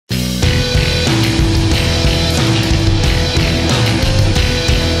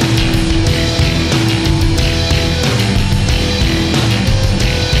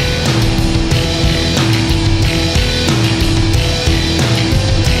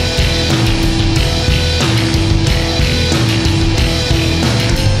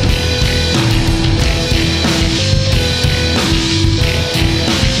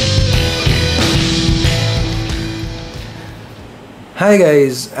Hi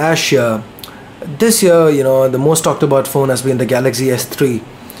guys, Ash here. This year, the most talked about phone has been the Galaxy S3.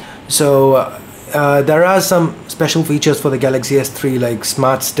 So there are some special features for the Galaxy S3 like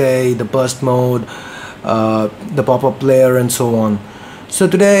SmartStay, the burst mode, the pop-up player and so on. So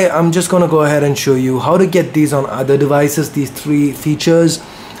today I'm just going to go ahead and show you how to get these on other devices, these three features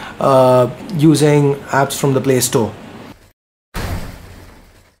using apps from the Play Store.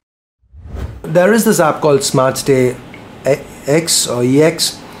 There is this app called SmartStay Ex or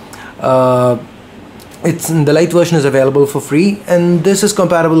EX. The light version is available for free, and this is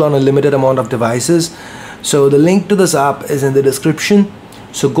compatible on a limited amount of devices. So the link to this app is in the description.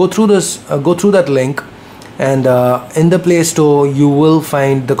 So go through that link, and in the Play Store you will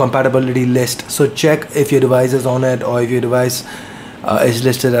find the compatibility list. So check if your device is on it or if your device is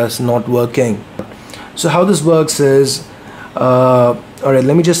listed as not working. So how this works is, alright,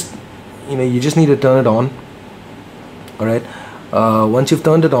 let me just, you just need to turn it on. Alright, once you've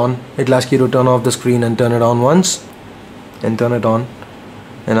turned it on, it'll ask you to turn off the screen and turn it on once and turn it on.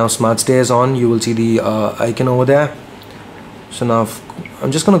 And now SmartStay is on. You will see the icon over there. So now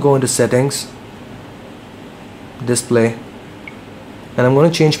I'm just going to go into settings, display, and I'm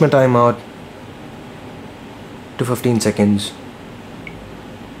going to change my timeout to 15 seconds.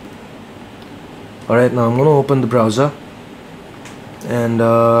 Alright, now I'm going to open the browser and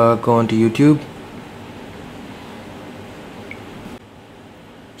go onto YouTube.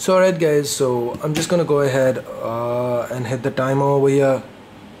 So alright guys, so I'm just gonna go ahead and hit the timer over here.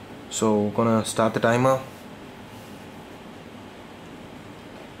 So gonna start the timer.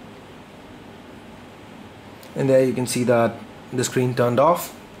 And there you can see that the screen turned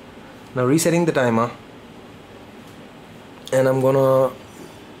off. Now resetting the timer, and I'm gonna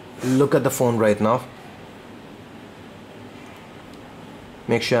look at the phone right now.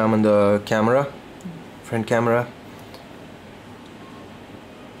 Make sure I'm on the camera, front camera.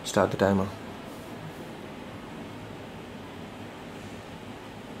 Start the timer.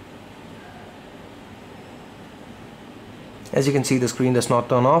 As you can see, the screen does not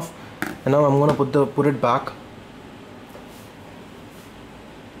turn off, and now I'm going to put it back.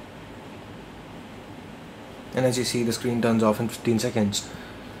 And as you see, the screen turns off in 15 seconds.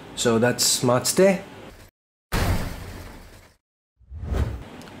 So that's SmartStay.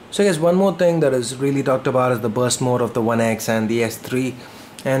 So guys, one more thing that is really talked about is the burst mode of the 1X and the S3.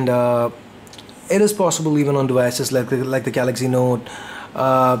 And it is possible even on devices like the Galaxy Note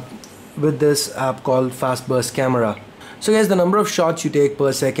with this app called fast burst camera. So guys, the number of shots you take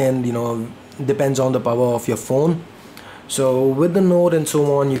per second depends on the power of your phone. So with the Note and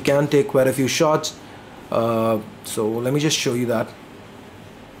so on, you can take quite a few shots. So let me just show you that.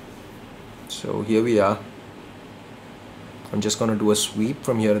 So here we are. I'm just gonna do a sweep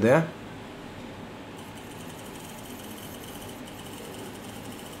from here to there.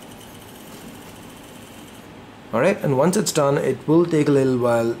 Alright, and once it's done, it will take a little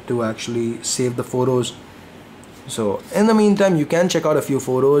while to actually save the photos. So in the meantime, you can check out a few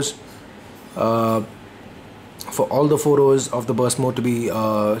photos. For all the photos of the burst mode to be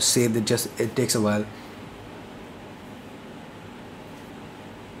saved, it takes a while.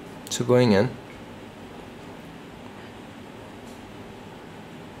 So going in,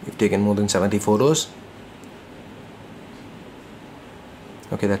 we've taken more than 70 photos.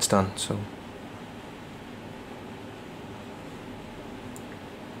 Okay, that's done. So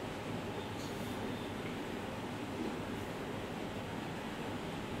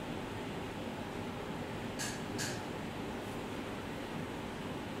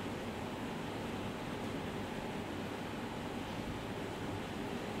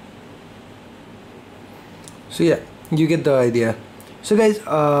yeah, you get the idea. So guys,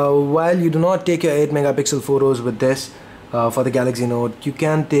 while you do not take your 8 megapixel photos with this for the Galaxy Note, you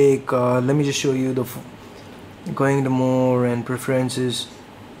can take, let me just show you going into more and preferences.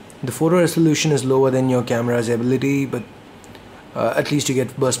 The photo resolution is lower than your camera's ability, but at least you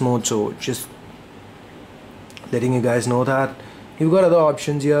get burst mode, so just letting you guys know that. You've got other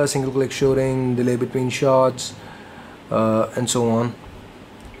options here, single click shooting, delay between shots, and so on.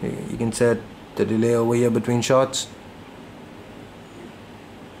 You can set the delay over here between shots,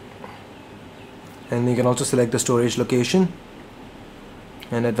 and you can also select the storage location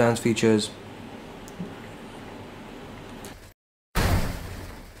and advanced features.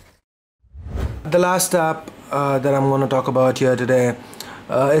 The last app that I'm going to talk about here today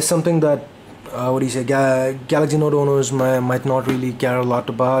is something that Galaxy Note owners might not really care a lot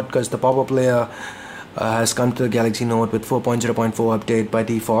about, because the pop-up player has come to the Galaxy Note with 4.0.4 update by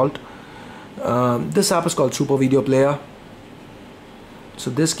default. This app is called Super Video Player. So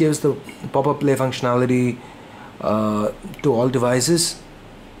this gives the pop-up play functionality to all devices.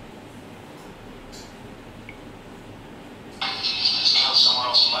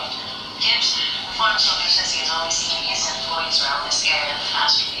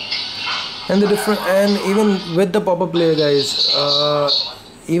 And the different, and even with the pop-up player, guys,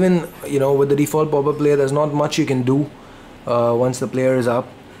 even with the default pop-up player, there's not much you can do once the player is up.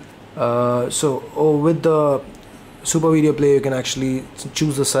 With the super video player, you can actually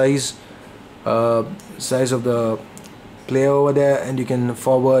choose the size of the player over there, and you can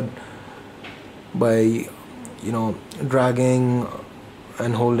forward by dragging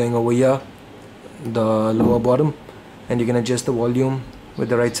and holding over here the lower bottom, and you can adjust the volume with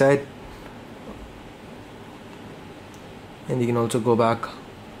the right side, and you can also go back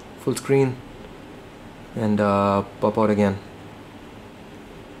full screen and pop out again.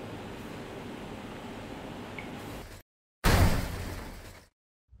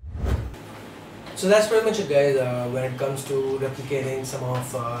 So that's pretty much it, guys, when it comes to replicating some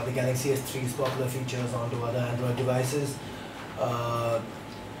of the Galaxy S3's popular features onto other Android devices.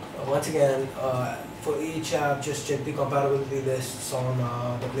 Once again, for each app, just check the compatibility lists on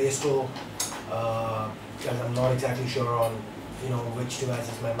the Play Store, because I'm not exactly sure on which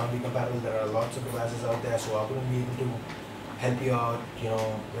devices might not be compatible. There are lots of devices out there, so I wouldn't be able to help you out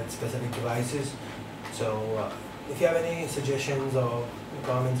with specific devices. So if you have any suggestions or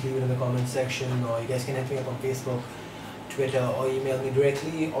comments, leave it in the comments section, or you guys can hit me up on Facebook, Twitter, or email me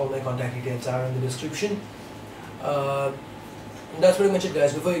directly. All my contact details are in the description. That's pretty much it,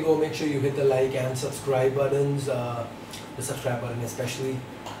 guys. Before you go, make sure you hit the like and subscribe buttons, the subscribe button especially,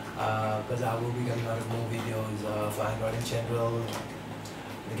 because I will be coming out with more videos for Android in general,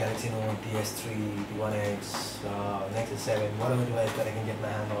 the Galaxy Note, the S3, the One X, Nexus 7, whatever device that I can get my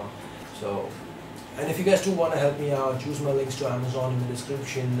hand on. So, and if you guys do want to help me out, use my links to Amazon in the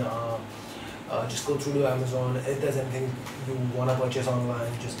description. Just go through to Amazon. If there's anything you want to purchase online,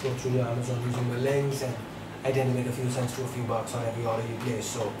 just go through to Amazon using my links, and I tend to make a few cents to a few bucks on every order you place.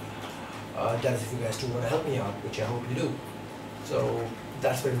 So that is if you guys do want to help me out, which I hope you do. So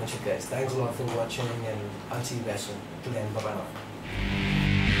that's pretty much it, guys. Thanks a lot for watching, and I'll see you guys soon. Till then, bye bye now.